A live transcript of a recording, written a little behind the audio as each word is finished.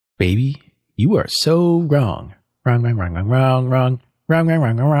Baby, you are so wrong. Wrong, wrong, wrong, wrong, wrong, wrong, wrong,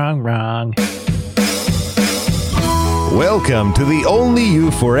 wrong, wrong, wrong, wrong. Welcome to the Only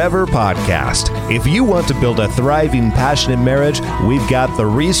You Forever podcast. If you want to build a thriving, passionate marriage, we've got the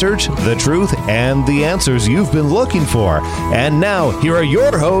research, the truth, and the answers you've been looking for. And now, here are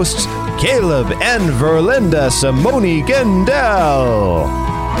your hosts, Caleb and Verlinda Simone Gendel.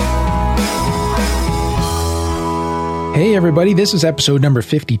 Hey everybody, this is episode number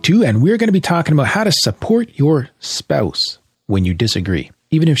 52, and we're going to be talking about how to support your spouse when you disagree,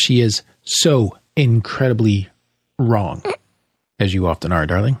 even if she is so incredibly wrong, as you often are,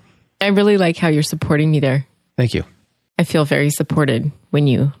 darling. I really like how you're supporting me there. Thank you. I feel very supported when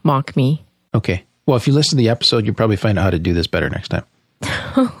you mock me. Okay. Well, if you listen to the episode, you'll probably find out how to do this better next time.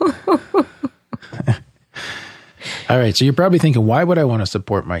 All right. So you're probably thinking, why would I want to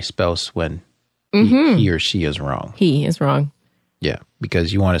support my spouse when he or she is wrong? He is wrong. Yeah.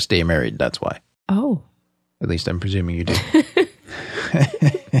 Because you want to stay married. That's why. Oh. At least I'm presuming you do.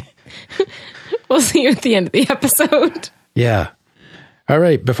 We'll see you at the end of the episode. Yeah. All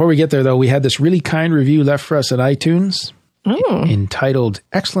right. Before we get there, though, we had this really kind review left for us at iTunes entitled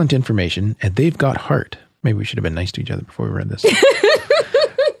Excellent Information, and They've Got Heart. Maybe we should have been nice to each other before we read this.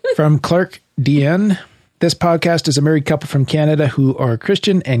 From Clark DN. This podcast is a married couple from Canada who are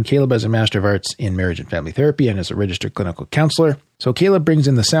Christian, and Caleb has a Master of Arts in Marriage and Family Therapy and is a registered clinical counselor. So Caleb brings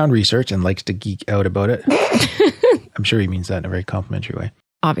in the sound research and likes to geek out about it. I'm sure he means that in a very complimentary way.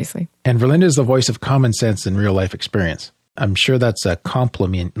 Obviously. And Verlinda is the voice of common sense and real life experience. I'm sure that's a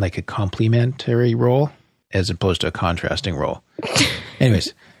compliment, like a complementary role as opposed to a contrasting role.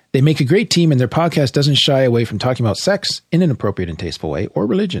 Anyways, they make a great team, and their podcast doesn't shy away from talking about sex in an appropriate and tasteful way, or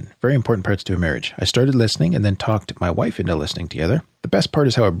religion, very important parts to a marriage. I started listening and then talked my wife into listening together. The best part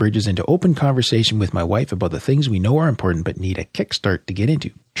is how it bridges into open conversation with my wife about the things we know are important but need a kickstart to get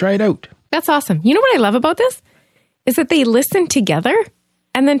into. Try it out. That's awesome. You know what I love about this? Is that they listen together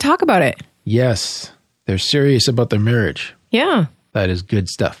and then talk about it. Yes. They're serious about their marriage. Yeah. That is good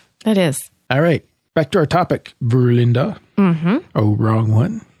stuff. That is. All right. Back to our topic, Verlinda. Oh, wrong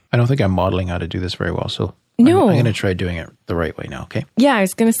one. I don't think I'm modeling how to do this very well, so no. I'm going to try doing it the right way now, okay? Yeah, I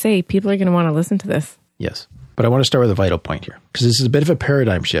was going to say, people are going to want to listen to this. Yes. But I want to start with a vital point here, because this is a bit of a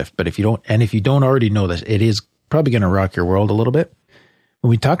paradigm shift, but if you don't already know this, it is probably going to rock your world a little bit. When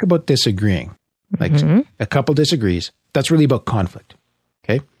we talk about disagreeing, like a couple disagrees, that's really about conflict,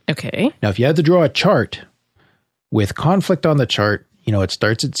 okay? Okay. Now, if you had to draw a chart with conflict on the chart, you know, it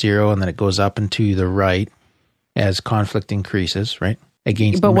starts at 0 and then it goes up and to the right as conflict increases, right?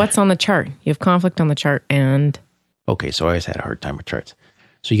 But what's on the chart? You have conflict on the chart and... Okay, so I always had a hard time with charts.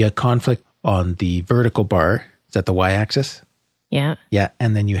 So you got conflict on the vertical bar. Is that the y-axis? Yeah. Yeah,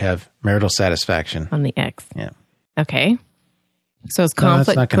 and then you have marital satisfaction. On the x. Yeah. Okay. So it's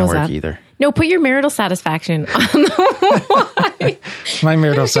conflict. No, that's not going to work either. No, put your marital satisfaction on the y. My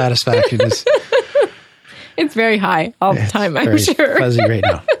marital satisfaction is... It's very high all the time, I'm sure. It's fuzzy right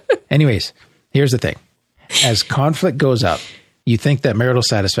now. Anyways, here's the thing. As conflict goes up, you think that marital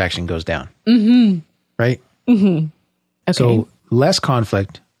satisfaction goes down. Right? Okay. So less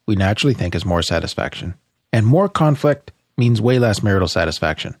conflict, we naturally think is more satisfaction. And more conflict means way less marital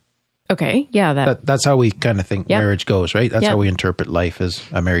satisfaction. Okay. Yeah. That's how we kind of think marriage goes, right? That's how we interpret life as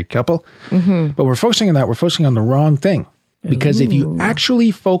a married couple. But we're focusing on that. We're focusing on the wrong thing. Because if you actually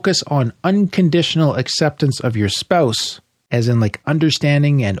focus on unconditional acceptance of your spouse, as in like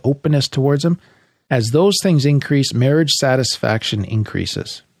understanding and openness towards them, as those things increase, marriage satisfaction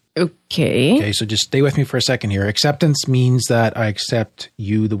increases. Okay. Okay, so just stay with me for a second here. Acceptance means that I accept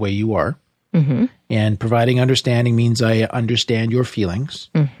you the way you are. And providing understanding means I understand your feelings.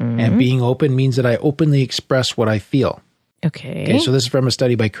 And being open means that I openly express what I feel. Okay. So this is from a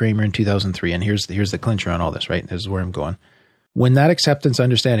study by Cramer in 2003. And here's the clincher on all this, right? This is where I'm going. When that acceptance,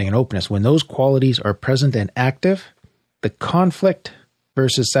 understanding, and openness, when those qualities are present and active, the conflict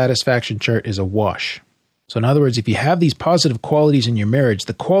versus satisfaction chart is a wash. So in other words, if you have these positive qualities in your marriage,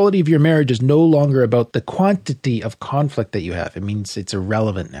 the quality of your marriage is no longer about the quantity of conflict that you have. It means it's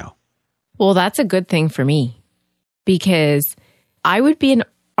irrelevant now. Well, that's a good thing for me, because I would be an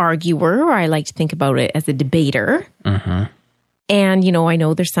arguer, or I like to think about it as a debater. And, you know, I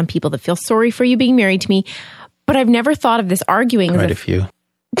know there's some people that feel sorry for you being married to me, but I've never thought of this arguing Quite a few.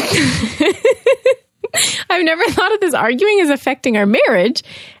 I've never thought of this arguing as affecting our marriage.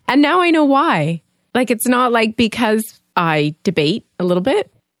 And now I know why. Like, it's not like because I debate a little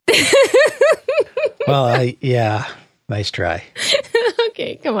bit. Well, yeah, nice try.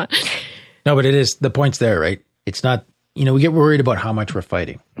 Okay, come on. No, but it is, the point's there, right? It's not, you know, we get worried about how much we're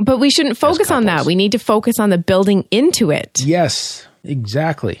fighting. But we shouldn't focus on that. We need to focus on the building into it. Yes,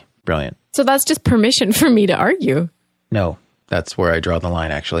 exactly. Brilliant. So that's just permission for me to argue. No, that's where I draw the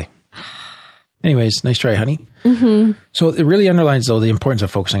line, actually. Anyways, nice try, honey. So it really underlines, though, the importance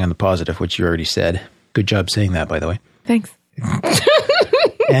of focusing on the positive, which you already said. Good job saying that, by the way. Thanks.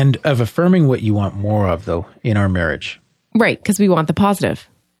 And of affirming what you want more of, though, in our marriage. Right, because we want the positive.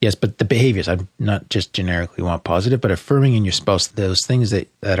 Yes, but the behaviors, I'm not just generically want positive, but affirming in your spouse those things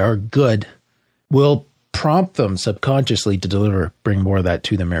that are good will prompt them subconsciously to bring more of that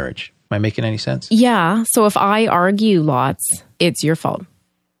to the marriage. Am I making any sense? Yeah. So if I argue lots, it's your fault.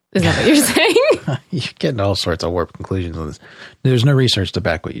 Is that what you're saying? You're getting all sorts of warped conclusions on this. There's no research to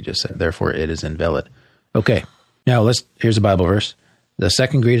back what you just said. Therefore, it is invalid. Okay. Now, here's a Bible verse. The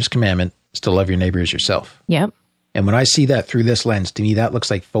second greatest commandment is to love your neighbor as yourself. Yep. And when I see that through this lens, to me, that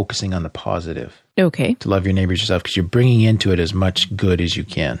looks like focusing on the positive. Okay. To love your neighbor as yourself, because you're bringing into it as much good as you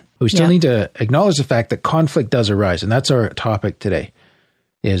can. But we still need to acknowledge the fact that conflict does arise. And that's our topic today,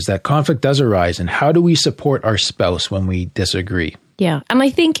 is that conflict does arise. And how do we support our spouse when we disagree? Yeah. And I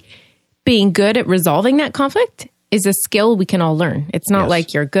think being good at resolving that conflict is a skill we can all learn. It's not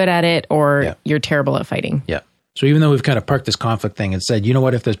like you're good at it or you're terrible at fighting. Yeah. So even though we've kind of parked this conflict thing and said, you know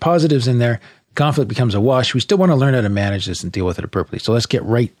what, if there's positives in there, conflict becomes a wash, we still want to learn how to manage this and deal with it appropriately. So let's get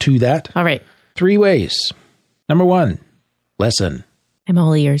right to that. All right. 3 ways. Number 1, listen. I'm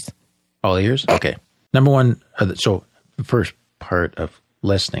all ears. All ears? Okay. Number 1, so the first part of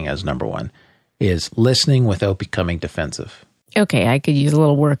listening as number 1 is listening without becoming defensive. Okay, I could use a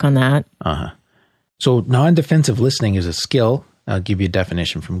little work on that. So non-defensive listening is a skill. I'll give you a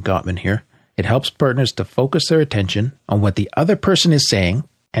definition from Gottman here. It helps partners to focus their attention on what the other person is saying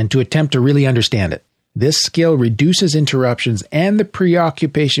and to attempt to really understand it. This skill reduces interruptions and the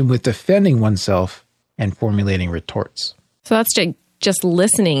preoccupation with defending oneself and formulating retorts. So that's just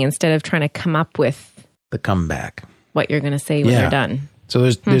listening instead of trying to come up with the comeback, what you're going to say when you're done. So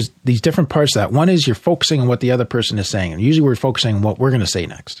there's these different parts to that. One is you're focusing on what the other person is saying. And usually we're focusing on what we're going to say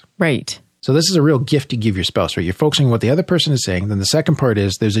next. Right. So this is a real gift you give your spouse, right? You're focusing on what the other person is saying. Then the second part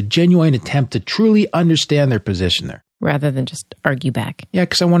is there's a genuine attempt to truly understand their position there. Rather than just argue back. Yeah,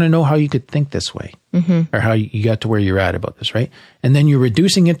 because I want to know how you could think this way. Or how you got to where you're at about this, right? And then you're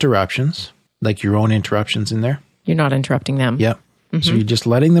reducing interruptions, like your own interruptions in there. You're not interrupting them. Yeah. So you're just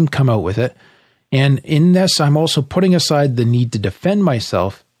letting them come out with it. And in this, I'm also putting aside the need to defend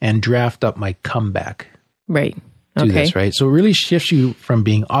myself and draft up my comeback. Right. To this, right? So it really shifts you from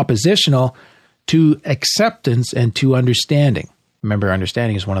being oppositional to acceptance and to understanding. Remember,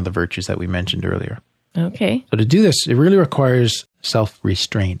 understanding is one of the virtues that we mentioned earlier. Okay. So to do this, it really requires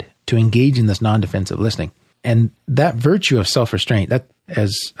self-restraint to engage in this non-defensive listening. And that virtue of self-restraint, that,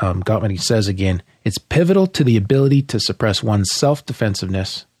 as Gottman says again, it's pivotal to the ability to suppress one's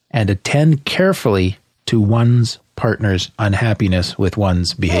self-defensiveness and attend carefully to one's partner's unhappiness with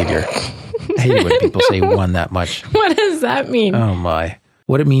one's behavior. I hate it when people say one that much. What does that mean? Oh my.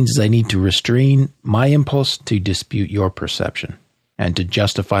 What it means is I need to restrain my impulse to dispute your perception and to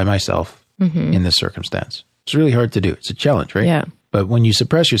justify myself in this circumstance. It's really hard to do. It's a challenge, right? Yeah. But when you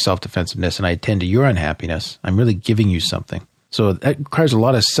suppress your self-defensiveness and I attend to your unhappiness, I'm really giving you something. So that requires a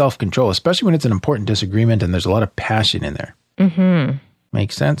lot of self-control, especially when it's an important disagreement and there's a lot of passion in there.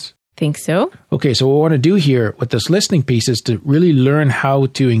 Make sense? Think so. Okay, so what we want to do here with this listening piece is to really learn how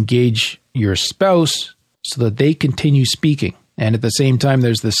to engage your spouse so that they continue speaking. And at the same time,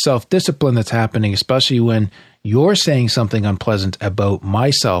 there's this self-discipline that's happening, especially when you're saying something unpleasant about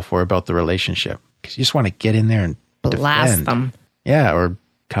myself or about the relationship. Because you just want to get in there and blast defend. them. Yeah, or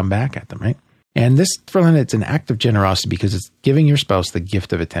come back at them, right? And this, for Lynn, it's an act of generosity because it's giving your spouse the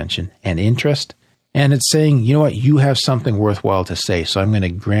gift of attention and interest. And it's saying, you know what, you have something worthwhile to say, so I'm going to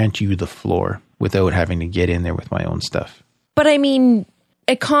grant you the floor without having to get in there with my own stuff. But I mean,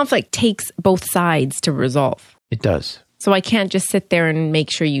 a conflict takes both sides to resolve. It does. So I can't just sit there and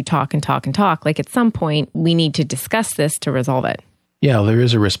make sure you talk and talk and talk. Like at some point, we need to discuss this to resolve it. Yeah, there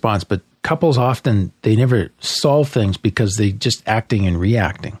is a response, but couples often, they never solve things because they're just acting and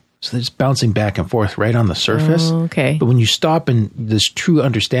reacting. So they're just bouncing back and forth right on the surface. Oh, okay. But when you stop and this true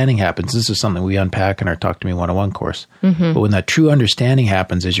understanding happens, this is something we unpack in our Talk to Me 101 course. But when that true understanding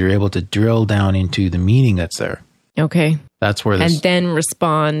happens is you're able to drill down into the meaning that's there. Okay. That's where this... And then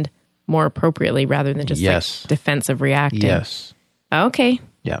respond more appropriately rather than just like defensive reacting. Yes. Okay.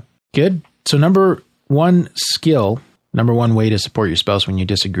 Yeah. Good. So number one way to support your spouse when you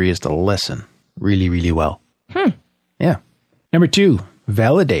disagree is to listen really, really well. Yeah. Number 2,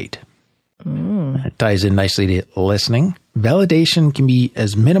 validate. That ties in nicely to listening. Validation can be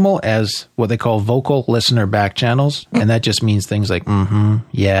as minimal as what they call vocal listener backchannels. And that just means things like,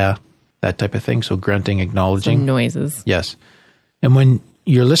 yeah, that type of thing. So grunting, acknowledging. Some noises. Yes. And when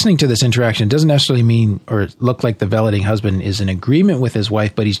you're listening to this interaction, it doesn't necessarily mean or look like the validating husband is in agreement with his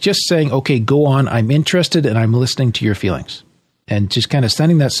wife, but he's just saying, okay, go on. I'm interested and I'm listening to your feelings. And just kind of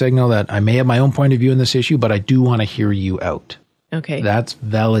sending that signal that I may have my own point of view in this issue, but I do want to hear you out. Okay. That's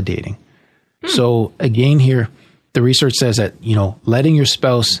validating. So again, here, the research says that, letting your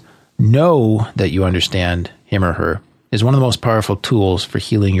spouse know that you understand him or her is one of the most powerful tools for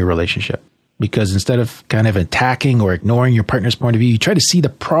healing your relationship. Because instead of kind of attacking or ignoring your partner's point of view, you try to see the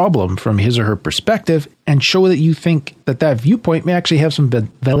problem from his or her perspective and show that you think that viewpoint may actually have some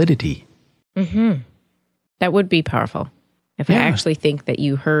validity. Mm-hmm. That would be powerful. If I actually think that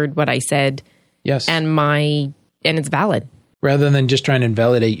you heard what I said. Yes. And it's valid. Rather than just trying to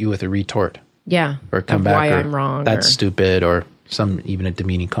invalidate you with a retort. Yeah. Or come back. Why or, I'm wrong. That's stupid, or even a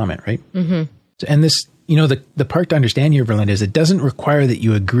demeaning comment, right? Mm-hmm. And this, the part to understand here, Verlinda, is it doesn't require that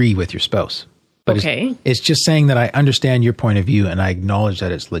you agree with your spouse. But it's just saying that I understand your point of view and I acknowledge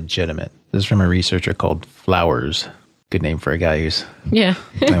that it's legitimate. This is from a researcher called Fowers. Good name for a guy who's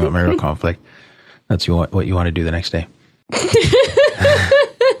talking about marital conflict. That's what you want to do the next day.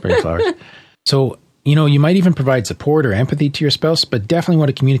 Bring flowers. So, you might even provide support or empathy to your spouse, but definitely want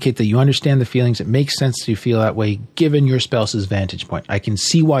to communicate that you understand the feelings. It makes sense to feel that way given your spouse's vantage point. I can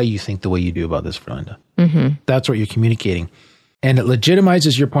see why you think the way you do about this, Verlinda. Mm-hmm. That's what you're communicating. And it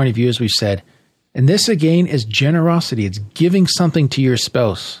legitimizes your point of view, as we've said. And this, again, is generosity. It's giving something to your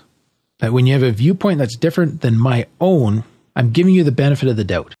spouse. That when you have a viewpoint that's different than my own, I'm giving you the benefit of the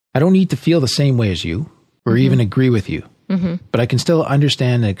doubt. I don't need to feel the same way as you or even agree with you. Mm-hmm. But I can still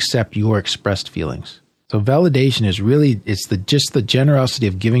understand and accept your expressed feelings. So validation is really, it's just the generosity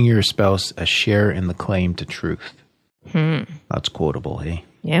of giving your spouse a share in the claim to truth. That's quotable, hey?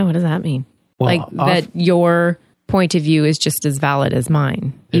 Yeah, what does that mean? Well, that your point of view is just as valid as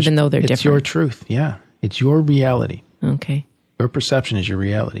mine, even though they're different. It's your truth, yeah. It's your reality. Okay. Your perception is your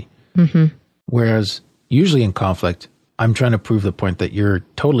reality. Mm-hmm. Whereas usually in conflict, I'm trying to prove the point that you're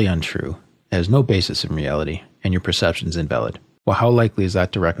totally untrue, has no basis in reality, and your perception's invalid. Well, how likely is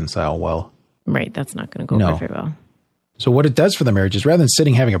that to reconcile well? Right, that's not going to go over very well. So what it does for the marriage is rather than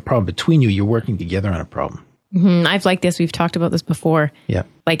sitting having a problem between you, you're working together on a problem. Mm-hmm. I've liked this. We've talked about this before. Yeah.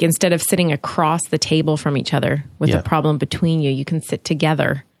 Like instead of sitting across the table from each other with a problem between you, you can sit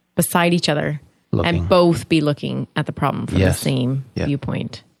together beside each other and both be looking at the problem from the same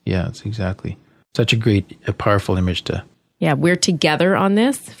viewpoint. Yeah, it's exactly. Such a powerful image to... Yeah, we're together on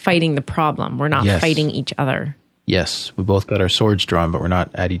this, fighting the problem. We're not fighting each other. Yes, we both got our swords drawn, but we're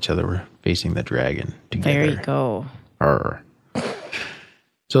not at each other. We're facing the dragon together. There you go. Arr.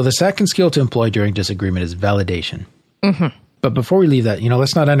 So the second skill to employ during disagreement is validation. Mm-hmm. But before we leave that,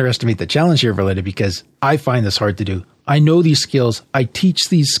 let's not underestimate the challenge here, Verlinda, because I find this hard to do. I know these skills. I teach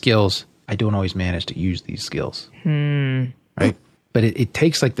these skills. I don't always manage to use these skills. Right? But it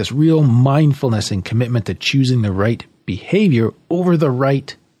takes like this real mindfulness and commitment to choosing the right behavior over the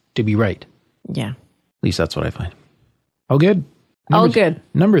right to be right. Yeah. At least that's what I find. All good? Good.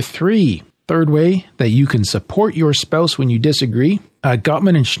 Number 3, third way that you can support your spouse when you disagree.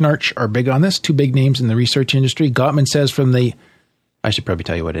 Gottman and Schnarch are big on this, 2 big names in the research industry. Gottman says I should probably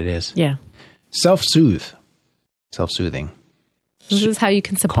tell you what it is. Yeah. Self-soothing. This is how you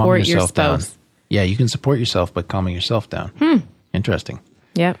can support your spouse. Down. Yeah, you can support yourself by calming yourself down. Interesting.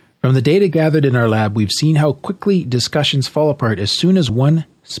 Yep. From the data gathered in our lab, we've seen how quickly discussions fall apart as soon as one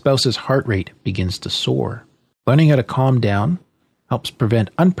spouse's heart rate begins to soar. Learning how to calm down helps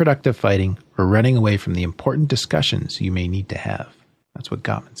prevent unproductive fighting or running away from the important discussions you may need to have. That's what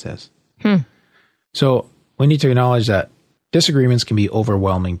Gottman says. So we need to acknowledge that disagreements can be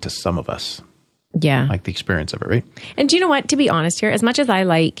overwhelming to some of us. Yeah. Like the experience of it, right? And do you know what? To be honest here, as much as I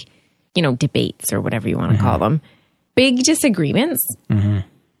like, debates or whatever you want to call them, big disagreements,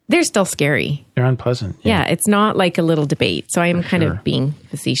 they're still scary. They're unpleasant. Yeah, it's not like a little debate. So I am kind of being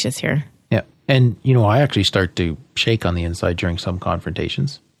facetious here. Yeah. And, I actually start to shake on the inside during some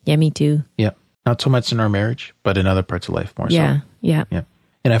confrontations. Yeah, me too. Yeah. Not so much in our marriage, but in other parts of life more so. Yeah.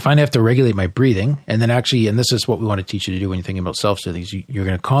 And I find I have to regulate my breathing. And then actually, and this is what we want to teach you to do when you're thinking about self-soothing, is you're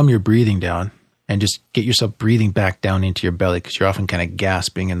going to calm your breathing down and just get yourself breathing back down into your belly because you're often kind of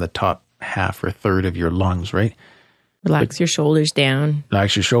gasping in the top half or third of your lungs, right? Relax your shoulders down.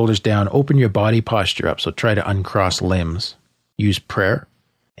 Relax your shoulders down. Open your body posture up. So try to uncross limbs. Use prayer.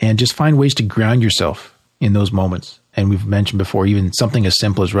 And just find ways to ground yourself in those moments. And we've mentioned before, even something as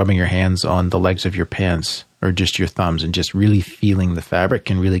simple as rubbing your hands on the legs of your pants or just your thumbs and just really feeling the fabric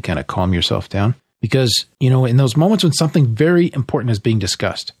can really kind of calm yourself down. Because, in those moments when something very important is being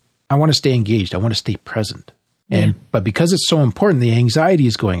discussed, I want to stay engaged. I want to stay present. But because it's so important, the anxiety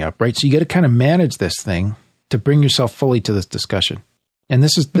is going up, right? So you got to kind of manage this thing to bring yourself fully to this discussion. And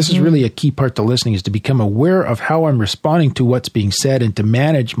this is really a key part to listening, is to become aware of how I'm responding to what's being said and to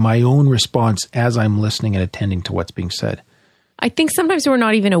manage my own response as I'm listening and attending to what's being said. I think sometimes we're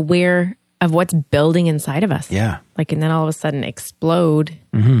not even aware of what's building inside of us. Yeah. Like, and then all of a sudden explode,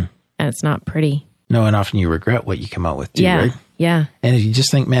 and it's not pretty. No, and often you regret what you come out with too, right? Yeah. And if you just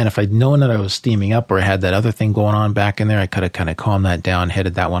think, man, if I'd known that I was steaming up or I had that other thing going on back in there, I could have kind of calmed that down,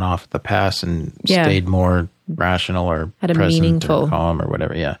 headed that one off at the pass and stayed more rational or had a present meaningful or calm or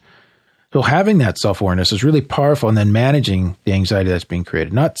whatever. Yeah. So having that self-awareness is really powerful, and then managing the anxiety that's being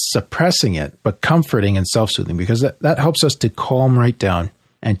created, not suppressing it, but comforting and self-soothing, because that helps us to calm right down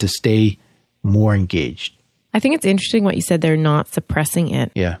and to stay more engaged. I think it's interesting what you said there, not suppressing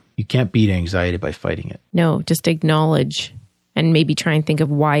it. Yeah. You can't beat anxiety by fighting it. No, just acknowledge and maybe try and think of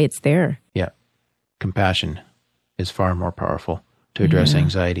why it's there. Yeah. Compassion is far more powerful to address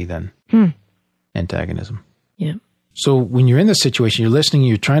anxiety than antagonism. Yeah. So when you're in this situation, you're listening,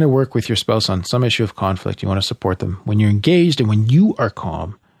 you're trying to work with your spouse on some issue of conflict, you want to support them. When you're engaged and when you are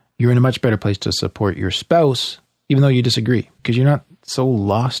calm, you're in a much better place to support your spouse, even though you disagree, because you're not so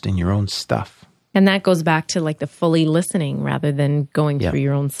lost in your own stuff. And that goes back to like the fully listening rather than going through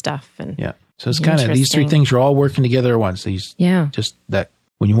your own stuff. And so it's kind of these three things are all working together at once. Just that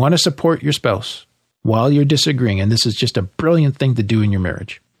when you want to support your spouse while you're disagreeing, and this is just a brilliant thing to do in your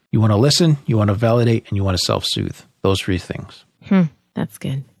marriage, you want to listen, you want to validate, and you want to self-soothe. Those three things. That's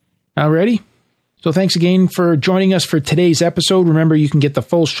good. Alrighty. So thanks again for joining us for today's episode. Remember, you can get the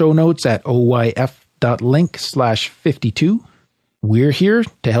full show notes at oyf.link/52. We're here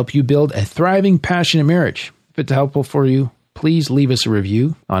to help you build a thriving, passionate marriage. If it's helpful for you, please leave us a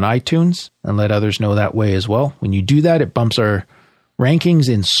review on iTunes and let others know that way as well. When you do that, it bumps our rankings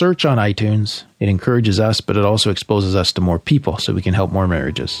in search on iTunes. It encourages us, but it also exposes us to more people so we can help more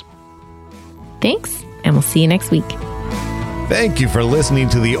marriages. Thanks, and we'll see you next week. Thank you for listening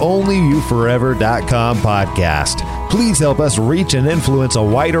to the onlyyouforever.com podcast. Please help us reach and influence a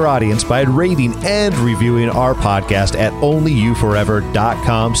wider audience by rating and reviewing our podcast at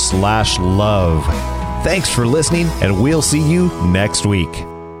onlyyouforever.com/love. Thanks for listening, and we'll see you next week.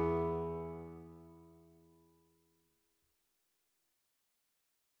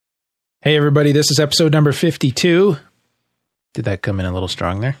 Hey, everybody, this is episode number 52. Did that come in a little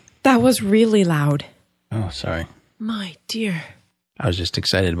strong there? That was really loud. Oh, sorry. My dear. I was just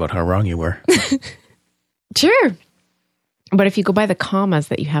excited about how wrong you were. Sure. But if you go by the commas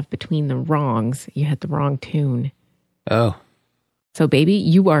that you have between the wrongs, you had the wrong tune. Oh. So, baby,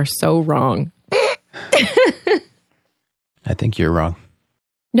 you are so wrong. I think you're wrong.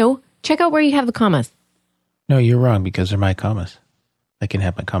 No, check out where you have the commas. No, you're wrong because they're my commas. I can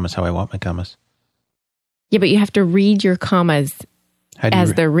have my commas how I want my commas. Yeah, but you have to read your commas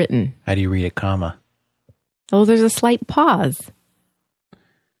as they're written. How do you read a comma? Oh, there's a slight pause.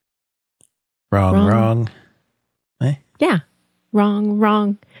 Wrong. Eh? Yeah. Wrong.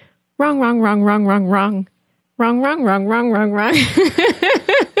 Wrong. But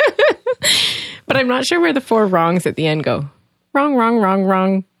I'm not sure where the 4 wrongs at the end go. Wrong.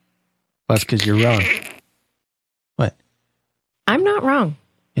 Well, that's because you're wrong. What? I'm not wrong.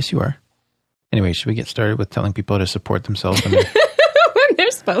 Yes, you are. Anyway, should we get started with telling people to support themselves when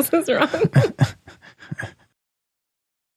their spouse is wrong?